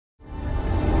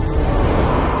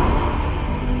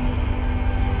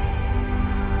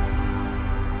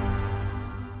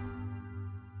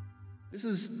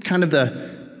This is kind of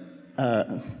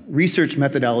the research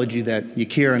methodology that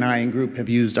Yakir and I and group have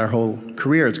used our whole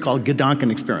career. It's called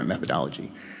Gedanken experiment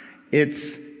methodology.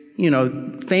 It's,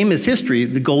 famous history,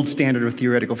 the gold standard of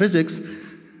theoretical physics,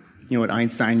 what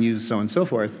Einstein used, so on and so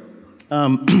forth.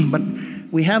 But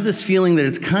we have this feeling that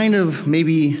it's kind of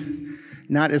maybe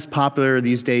not as popular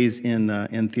these days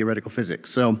in theoretical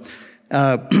physics. So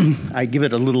I give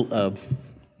it a little,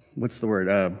 what's the word?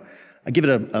 I give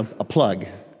it a plug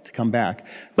to come back.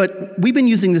 But we've been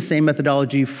using the same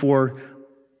methodology for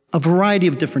a variety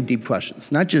of different deep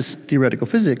questions, not just theoretical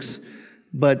physics,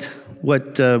 but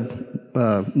what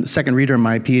the second reader in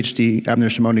my PhD, Abner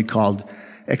Shimoni, called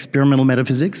experimental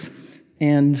metaphysics,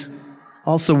 and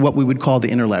also what we would call the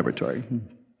inner laboratory.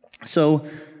 So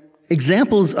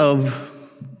examples of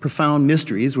profound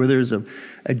mysteries where there's a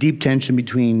deep tension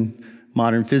between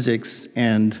modern physics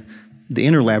and the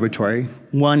inner laboratory.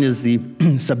 One is the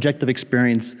subjective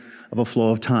experience of a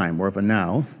flow of time, or of a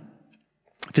now.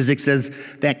 Physics says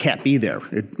that can't be there.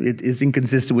 It is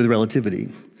inconsistent with relativity.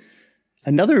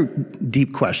 Another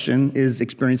deep question is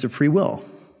experience of free will.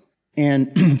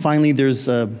 And finally, there's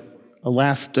a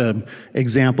last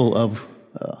example of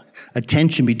a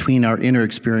tension between our inner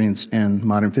experience and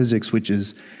modern physics, which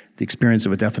is the experience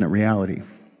of a definite reality.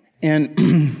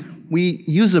 And we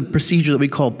use a procedure that we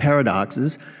call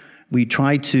paradoxes. We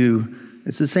try to,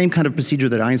 it's the same kind of procedure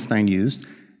that Einstein used,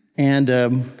 and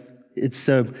it's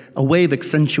a way of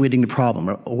accentuating the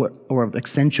problem, or of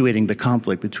accentuating the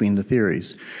conflict between the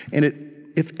theories. And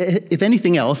if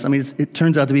anything else, it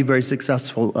turns out to be a very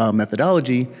successful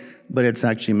methodology, but it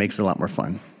actually makes it a lot more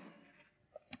fun.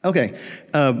 Okay,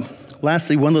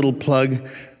 lastly, one little plug.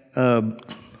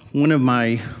 One of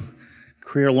my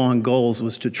career-long goals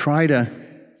was to try to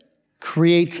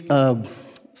create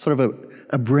sort of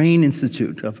a brain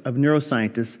institute of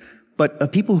neuroscientists, but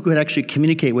of people who could actually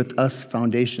communicate with us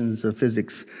foundations of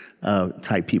physics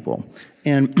type people.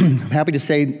 And I'm happy to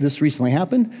say this recently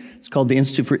happened. It's called the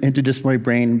Institute for Interdisciplinary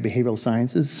Brain and Behavioral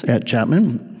Sciences at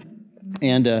Chapman.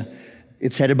 And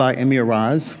it's headed by Amir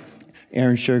Raz,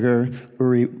 Aaron Sugar,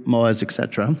 Uri Moaz,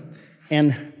 etc.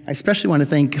 And I especially want to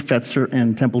thank Fetzer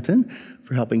and Templeton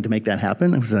for helping to make that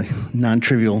happen. It was a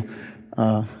non-trivial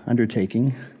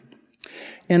undertaking.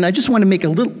 And I just want to make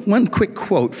one quick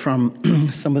quote from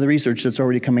some of the research that's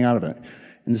already coming out of it.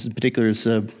 And this in particular is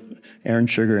Aaron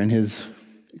Sugar and his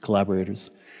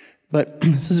collaborators. But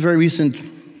this is very recent,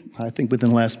 I think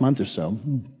within the last month or so.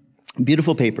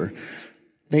 Beautiful paper.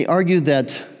 They argue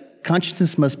that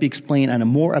consciousness must be explained on a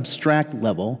more abstract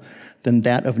level than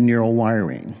that of neural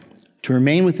wiring. To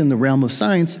remain within the realm of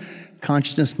science,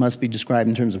 consciousness must be described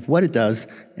in terms of what it does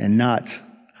and not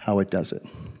how it does it.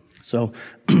 So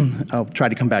I'll try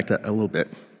to come back to that a little bit.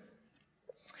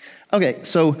 Okay,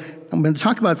 so I'm going to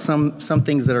talk about some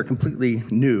things that are completely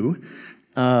new.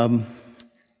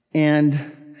 And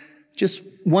just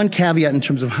one caveat in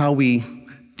terms of how we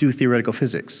do theoretical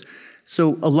physics.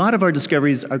 So a lot of our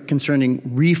discoveries are concerning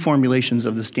reformulations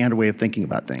of the standard way of thinking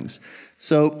about things.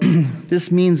 So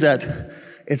this means that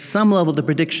at some level the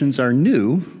predictions are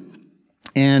new,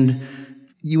 and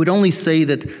you would only say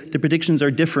that the predictions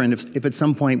are different if at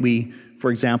some point we,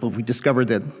 for example, if we discovered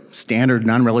that standard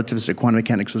non-relativistic quantum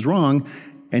mechanics was wrong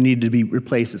and needed to be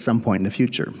replaced at some point in the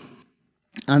future.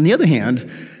 On the other hand,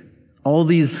 all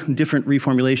these different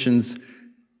reformulations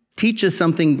teach us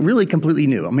something really completely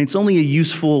new. It's only a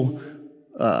useful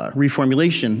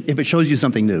reformulation if it shows you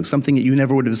something new, something that you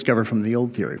never would have discovered from the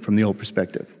old theory, from the old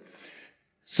perspective.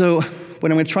 So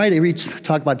what I'm going to try to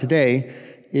talk about today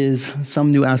is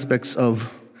some new aspects of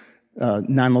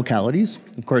non-localities.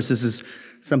 Of course, this is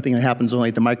something that happens only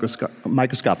at the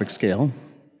microscopic scale.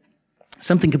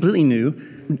 Something completely new.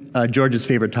 George's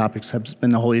favorite topics have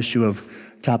been the whole issue of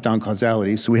top-down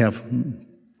causality, so we have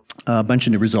a bunch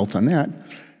of new results on that.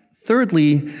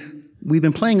 Thirdly, we've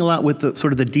been playing a lot with the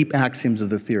sort of the deep axioms of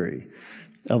the theory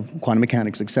of quantum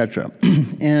mechanics, etc.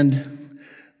 And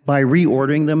by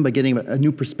reordering them, by getting a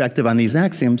new perspective on these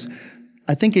axioms,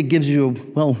 I think it gives you,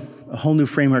 a whole new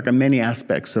framework on many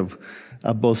aspects of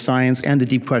both science and the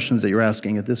deep questions that you're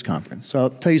asking at this conference. So I'll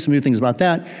tell you some new things about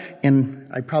that, and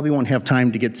I probably won't have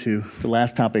time to get to the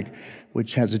last topic,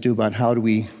 which has to do about how do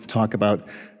we talk about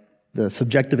the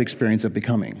subjective experience of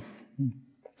becoming.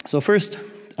 So first,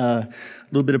 a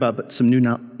little bit about some new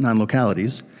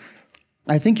non-localities.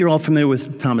 I think you're all familiar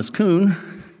with Thomas Kuhn.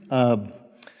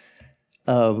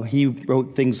 He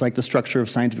wrote things like The Structure of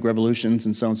Scientific Revolutions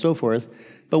and so on and so forth.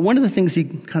 But one of the things he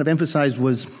kind of emphasized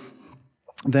was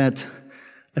that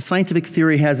a scientific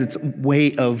theory has its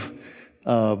way of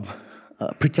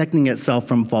protecting itself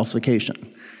from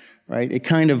falsification, right? It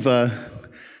kind of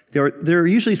there are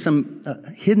usually some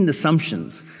hidden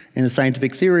assumptions in a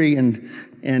scientific theory, and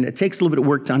it takes a little bit of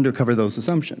work to uncover those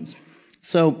assumptions.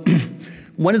 So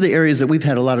one of the areas that we've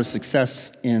had a lot of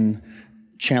success in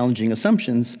challenging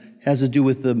assumptions has to do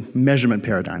with the measurement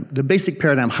paradigm. The basic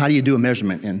paradigm, how do you do a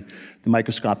measurement in the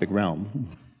microscopic realm?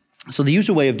 So the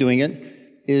usual way of doing it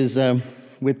is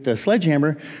with the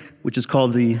sledgehammer, which is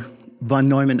called the von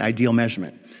Neumann ideal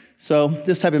measurement. So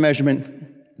this type of measurement,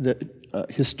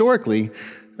 historically,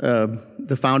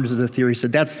 the founders of the theory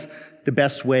said that's the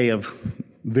best way of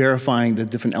verifying the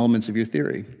different elements of your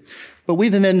theory. But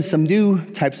we've invented some new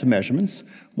types of measurements,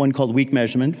 one called weak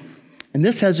measurement, and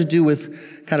this has to do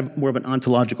with kind of more of an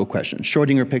ontological question,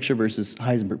 Schrodinger picture versus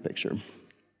Heisenberg picture.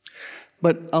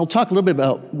 But I'll talk a little bit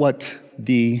about what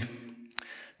the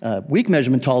weak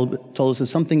measurement told us is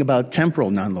something about temporal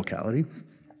non-locality.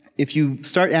 If you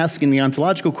start asking the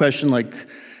ontological question, like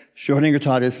Schrodinger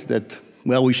taught us that,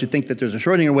 well, we should think that there's a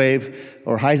Schrodinger wave,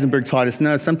 or Heisenberg taught us,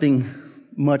 no, something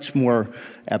much more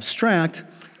abstract.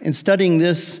 In studying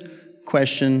this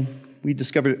question, we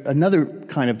discovered another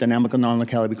kind of dynamical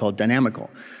non-locality we call dynamical,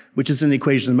 which is in the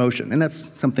equation of motion, and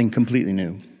that's something completely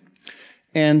new.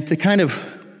 And to kind of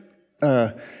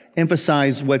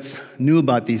emphasize what's new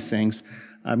about these things,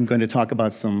 I'm going to talk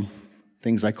about some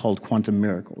things I called quantum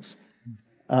miracles.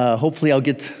 Hopefully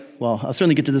I'll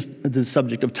certainly get to the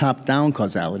subject of top-down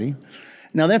causality.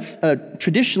 Now that's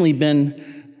traditionally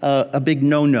been a big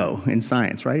no-no in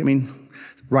science, right? I mean,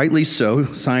 rightly so.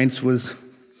 Science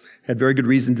had very good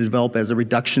reason to develop as a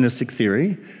reductionistic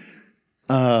theory.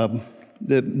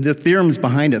 The theorems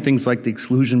behind it, things like the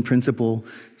exclusion principle,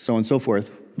 so on and so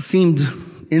forth, seemed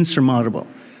insurmountable.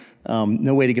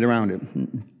 No way to get around it.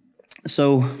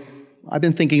 So I've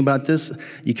been thinking about this.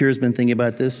 Yakira's been thinking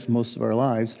about this most of our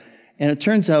lives. And it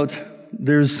turns out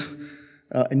there's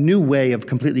a new way of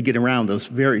completely getting around those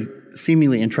very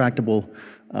seemingly intractable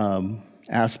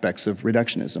aspects of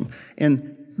reductionism.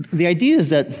 And the idea is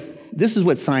that this is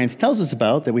what science tells us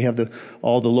about, that we have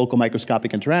all the local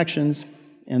microscopic interactions,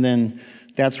 and then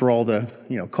that's where all the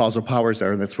causal powers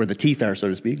are, that's where the teeth are, so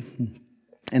to speak.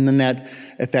 And then that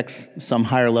affects some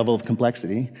higher level of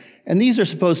complexity. And these are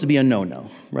supposed to be a no-no,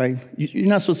 right? You're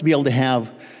not supposed to be able to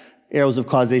have arrows of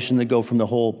causation that go from the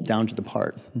whole down to the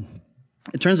part.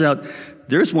 It turns out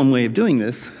there's one way of doing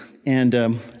this, and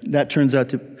that turns out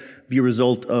to be a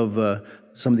result of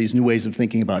some of these new ways of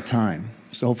thinking about time.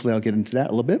 So hopefully I'll get into that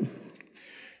a little bit.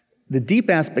 The deep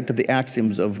aspect of the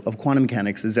axioms of quantum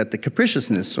mechanics is that the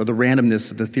capriciousness or the randomness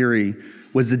of the theory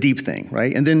was the deep thing,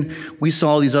 right? And then we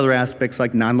saw these other aspects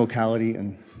like non-locality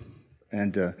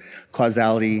and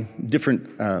causality, different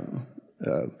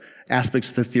aspects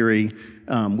of the theory,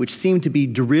 which seem to be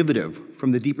derivative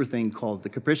from the deeper thing called the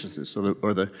capriciousness, or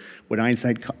what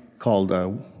Einstein called,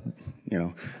 God.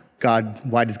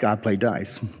 Why does God play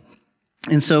dice?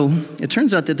 And so it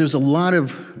turns out that there's a lot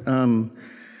of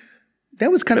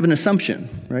that was kind of an assumption,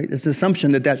 right? It's an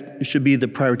assumption that should be the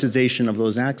prioritization of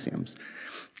those axioms.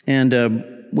 And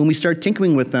when we start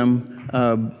tinkering with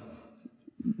them,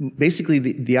 basically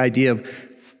the idea of,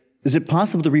 is it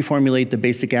possible to reformulate the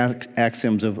basic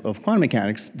axioms of quantum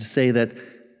mechanics to say that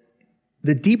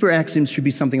the deeper axioms should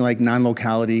be something like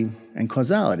non-locality and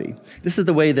causality? This is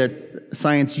the way that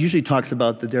science usually talks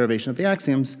about the derivation of the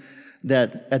axioms,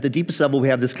 that at the deepest level we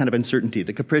have this kind of uncertainty,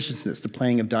 the capriciousness, the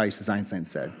playing of dice, as Einstein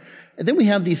said. And then we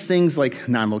have these things like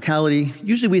non-locality.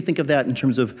 Usually we think of that in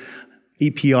terms of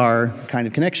EPR kind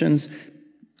of connections,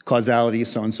 causality,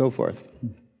 so on and so forth.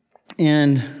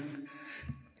 And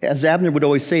as Abner would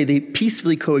always say, they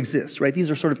peacefully coexist, right?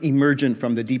 These are sort of emergent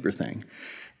from the deeper thing.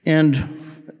 And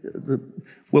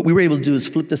what we were able to do is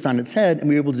flip this on its head, and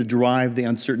we were able to derive the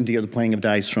uncertainty of the playing of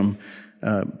dice from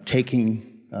taking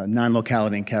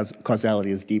non-locality and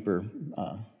causality as deeper.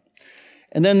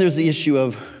 And then there's the issue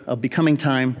of becoming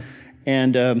time.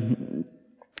 And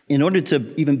in order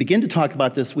to even begin to talk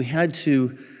about this, we had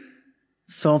to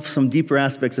solve some deeper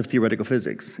aspects of theoretical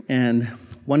physics. And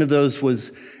one of those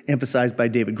was emphasized by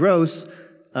David Gross,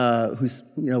 who's,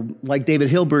 like David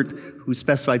Hilbert, who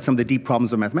specified some of the deep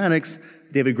problems of mathematics.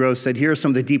 David Gross said, here are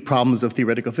some of the deep problems of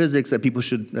theoretical physics that people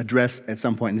should address at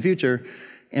some point in the future.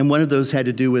 And one of those had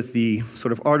to do with the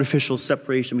sort of artificial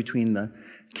separation between the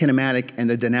kinematic and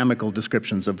the dynamical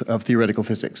descriptions of theoretical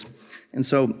physics. And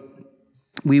so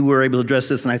we were able to address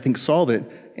this and I think solve it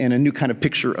in a new kind of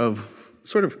picture of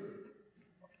sort of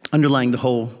underlying the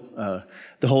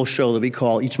whole show that we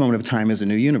call Each Moment of Time as a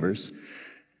New Universe.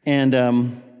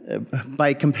 And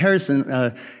by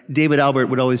comparison, David Albert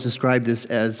would always describe this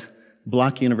as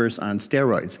block universe on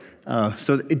steroids.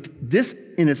 So this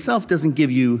in itself doesn't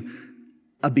give you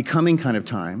a becoming kind of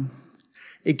time.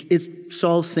 It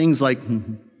solves things like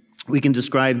we can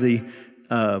describe the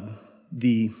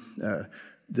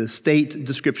state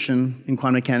description in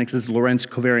quantum mechanics as Lorentz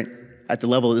covariant at the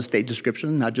level of the state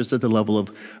description, not just at the level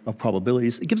of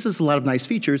probabilities. It gives us a lot of nice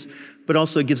features, but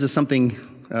also it gives us something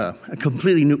a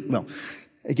completely new, well,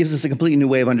 it gives us a completely new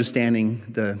way of understanding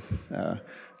the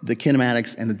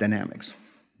kinematics and the dynamics.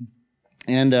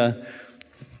 And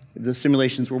the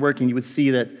simulations we're working, you would see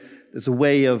that there's a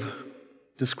way of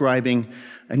describing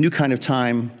a new kind of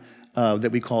time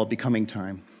that we call becoming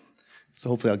time. So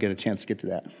hopefully I'll get a chance to get to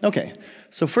that. Okay,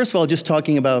 so first of all, just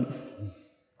talking about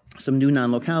some new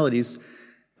non-localities.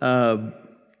 So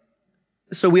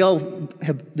we all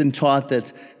have been taught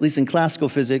that, at least in classical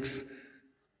physics,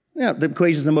 yeah, the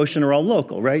equations of motion are all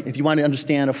local, right? If you want to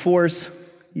understand a force,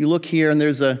 you look here and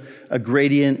there's a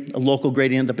gradient, a local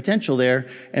gradient of the potential there,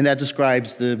 and that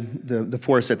describes the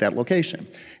force at that location.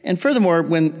 And furthermore,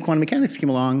 when quantum mechanics came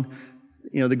along,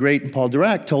 the great Paul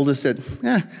Dirac told us that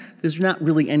there's not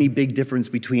really any big difference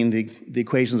between the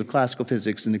equations of classical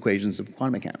physics and the equations of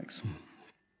quantum mechanics.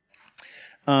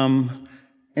 And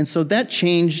so that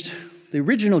changed. The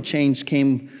original change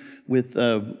came with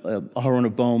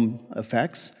Aharonov-Bohm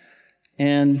effects.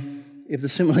 And if the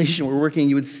simulation were working,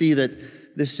 you would see that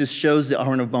this just shows the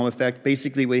Aharonov-Bohm effect.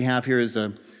 Basically, what we have here is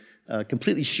a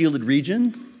completely shielded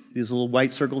region. These little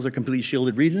white circles are completely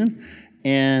shielded region.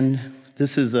 And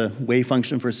this is a wave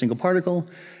function for a single particle.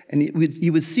 And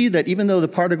you would see that even though the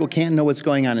particle can't know what's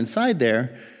going on inside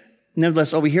there,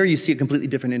 nevertheless, over here you see a completely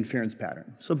different interference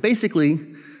pattern. So basically,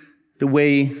 the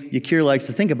way Yakir likes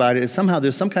to think about it is somehow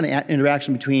there's some kind of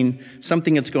interaction between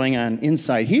something that's going on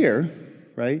inside here,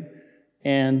 right,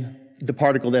 and the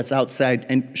particle that's outside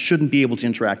and shouldn't be able to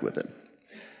interact with it.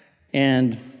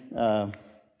 And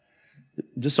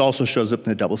this also shows up in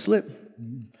the double slit.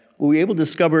 What we're able to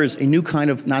discover is a new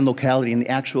kind of non-locality in the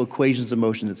actual equations of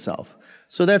motion itself.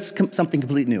 So that's something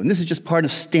completely new. And this is just part of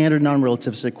standard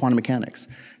non-relativistic quantum mechanics.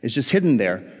 It's just hidden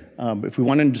there. If we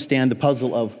want to understand the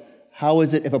puzzle of how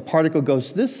is it if a particle goes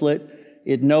to this slit,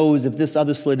 it knows if this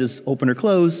other slit is open or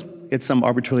closed at some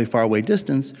arbitrarily far away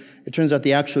distance. It turns out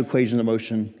the actual equations of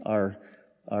motion are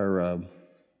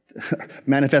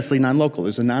manifestly non-local.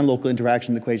 There's a non-local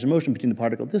interaction in the equation of motion between the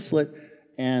particle at this slit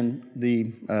and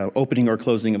the opening or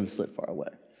closing of the slit far away.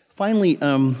 Finally,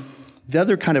 the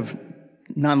other kind of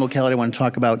non-locality I want to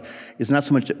talk about is not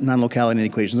so much non-locality in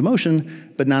equations of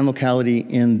motion, but non-locality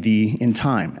in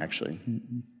time, actually.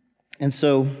 And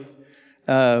so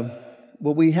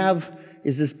what we have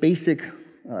is this basic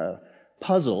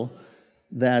puzzle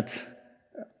that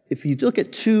if you look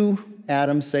at two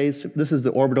atoms, say this is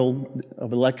the orbital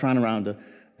of an electron around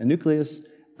a nucleus,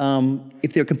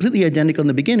 if they're completely identical in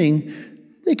the beginning,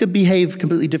 they could behave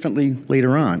completely differently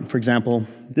later on. For example,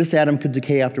 this atom could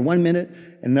decay after 1 minute,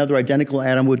 and another identical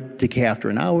atom would decay after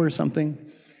an hour or something.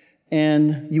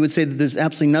 And you would say that there's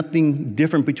absolutely nothing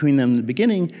different between them in the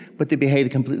beginning, but they behave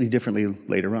completely differently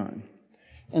later on.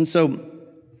 And so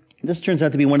this turns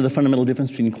out to be one of the fundamental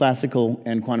differences between classical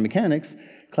and quantum mechanics.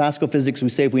 Classical physics, we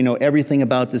say if we know everything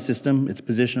about the system, its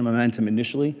position and momentum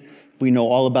initially, we know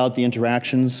all about the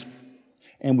interactions,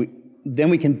 and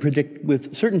then we can predict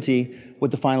with certainty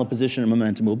what the final position and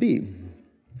momentum will be.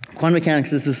 Quantum mechanics,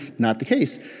 this is not the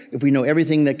case. If we know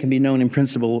everything that can be known in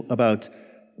principle about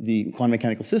the quantum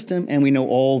mechanical system, and we know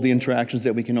all the interactions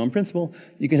that we can know in principle,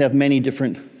 you can have many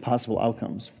different possible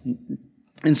outcomes.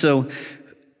 And so,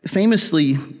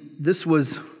 famously, this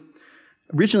was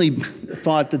originally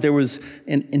thought that there was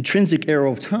an intrinsic error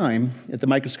of time at the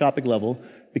microscopic level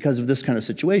because of this kind of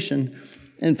situation.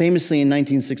 And famously in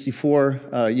 1964,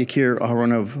 Yakir,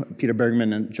 Aharonov, Peter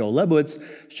Bergman, and Joel Lebowitz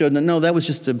showed that no, that was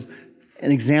just an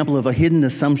example of a hidden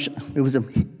assumption. It was a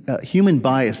human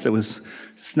bias that was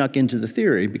snuck into the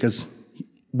theory because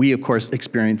we, of course,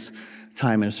 experience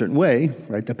time in a certain way,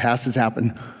 right? The past has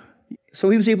happened. So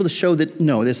he was able to show that,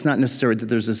 no, it's not necessary that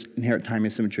there's this inherent time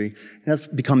asymmetry. And that's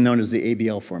become known as the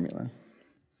ABL formula.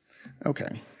 Okay.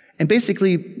 And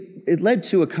basically, it led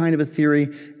to a kind of a theory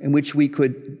in which we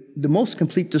could, the most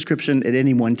complete description at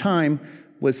any one time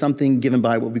was something given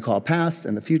by what we call a past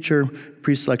and the future,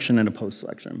 pre-selection and a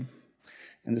post-selection.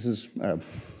 And this is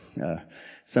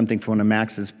something from one of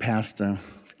Max's past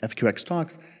FQX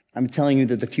talks. I'm telling you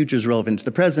that the future is relevant to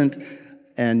the present,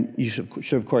 and you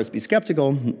should of course, be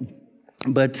skeptical,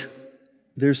 but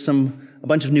there's a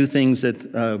bunch of new things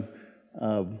that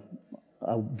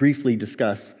I'll briefly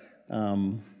discuss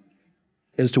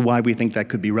as to why we think that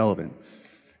could be relevant.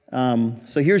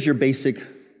 So here's your basic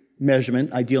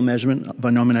measurement, ideal measurement,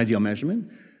 von Neumann ideal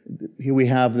measurement. Here we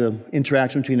have the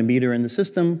interaction between a meter and the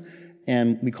system,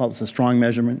 and we call this a strong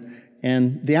measurement.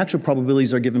 And the actual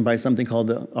probabilities are given by something called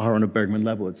the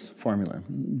Aharonov-Bergman-Leibowitz formula.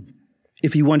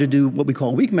 If you want to do what we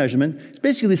call weak measurement, it's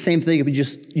basically the same thing if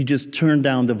you just turn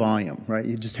down the volume, right?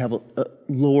 You just have a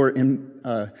lower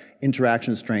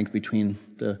interaction strength between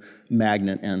the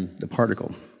magnet and the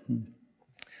particle.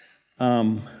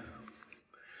 Now,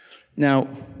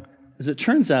 as it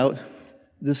turns out,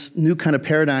 this new kind of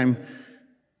paradigm,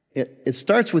 it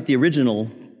starts with the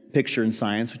original picture in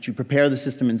science, which you prepare the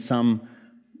system in some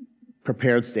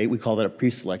prepared state. We call that a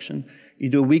pre-selection. You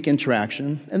do a weak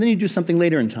interaction, and then you do something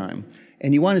later in time.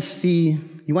 And you want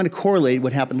to correlate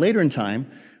what happened later in time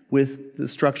with the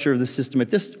structure of the system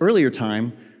at this earlier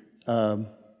time,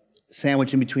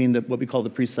 sandwiched in between what we call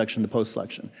the pre-selection and the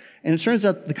post-selection. And it turns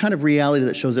out the kind of reality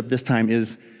that shows up this time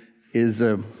is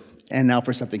and now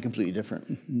for something completely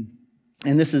different.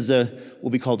 And this is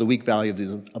what we call the weak value of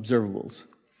the observables.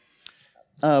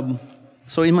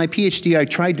 So in my PhD, I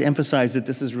tried to emphasize that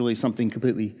this is really something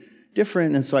completely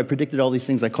different, and so I predicted all these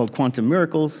things I called quantum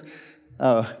miracles.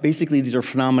 Basically, these are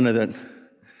phenomena that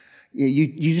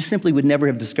you just simply would never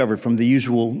have discovered from the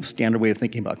usual standard way of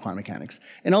thinking about quantum mechanics.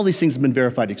 And all these things have been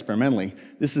verified experimentally.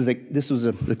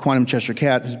 The quantum Cheshire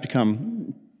cat has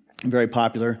become very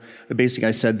popular. But basically,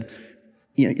 I said,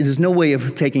 there's no way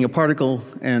of taking a particle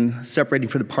and separating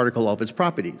for the particle all of its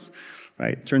properties,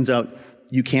 right? Turns out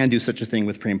you can do such a thing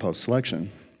with pre and post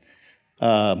selection.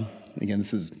 Again,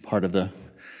 this is part of the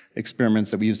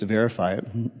experiments that we use to verify it.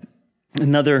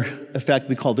 Another effect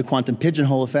we call the quantum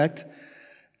pigeonhole effect.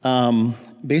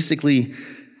 Basically,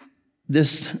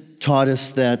 this taught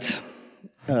us that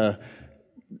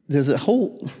there's a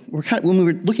whole, when we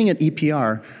were looking at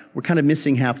EPR, we're kind of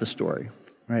missing half the story,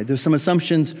 right? There's some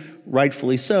assumptions,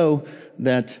 rightfully so,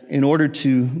 that in order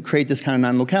to create this kind of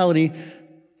non-locality,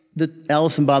 the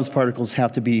Alice and Bob's particles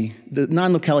have to be, the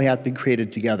non-locality have to be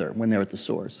created together when they're at the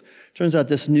source. Turns out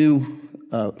this new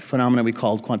phenomenon we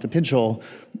called quantum pigeonhole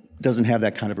doesn't have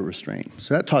that kind of a restraint.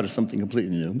 So that taught us something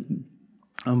completely new.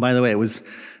 By the way,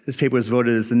 this paper was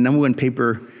voted as the #1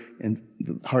 paper in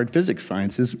the hard physics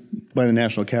sciences by the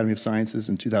National Academy of Sciences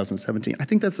in 2017. I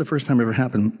think that's the first time it ever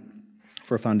happened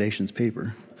for a foundations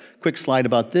paper. Quick slide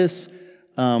about this,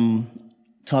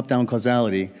 top-down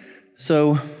causality.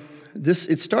 So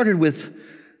it started with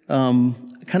kind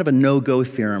of a no-go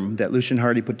theorem that Lucian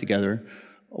Hardy put together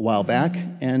a while back,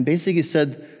 and basically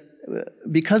said,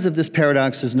 because of this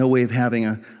paradox, there's no way of having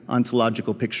an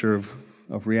ontological picture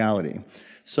of reality.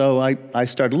 So I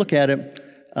started to look at it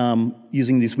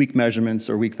using these weak measurements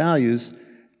or weak values,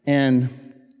 and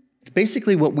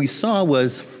basically what we saw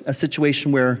was a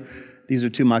situation where these are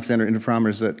two Mach-Zehnder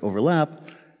interferometers that overlap.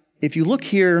 If you look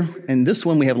here, in this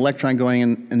one we have an electron going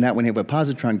in, and that one we have a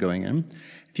positron going in.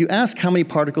 If you ask how many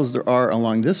particles there are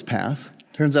along this path,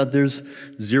 turns out there's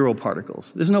 0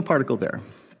 particles. There's no particle there.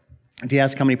 If you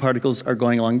ask how many particles are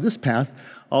going along this path,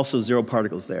 also 0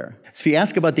 particles there. If you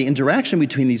ask about the interaction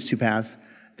between these two paths,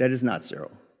 that is not 0.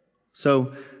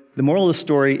 So the moral of the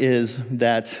story is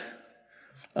that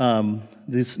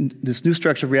this new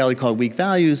structure of reality called weak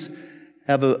values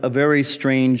have a very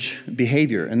strange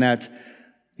behavior, and that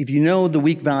if you know the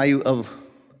weak value of,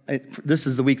 this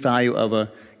is the weak value of an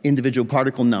individual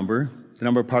particle number, the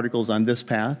number of particles on this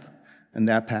path and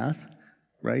that path,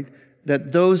 right?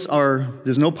 That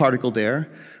there's no particle there,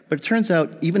 but it turns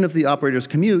out even if the operators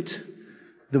commute,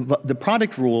 the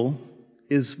product rule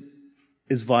is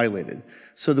violated.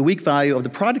 So the weak value of the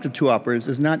product of two operators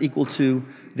is not equal to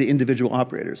the individual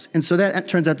operators. And so that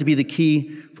turns out to be the key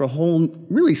for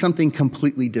really something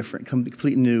completely different,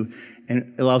 completely new, and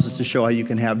it allows us to show how you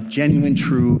can have genuine,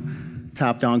 true,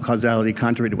 top-down causality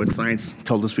contrary to what science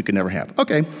told us we could never have.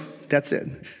 Okay, that's it.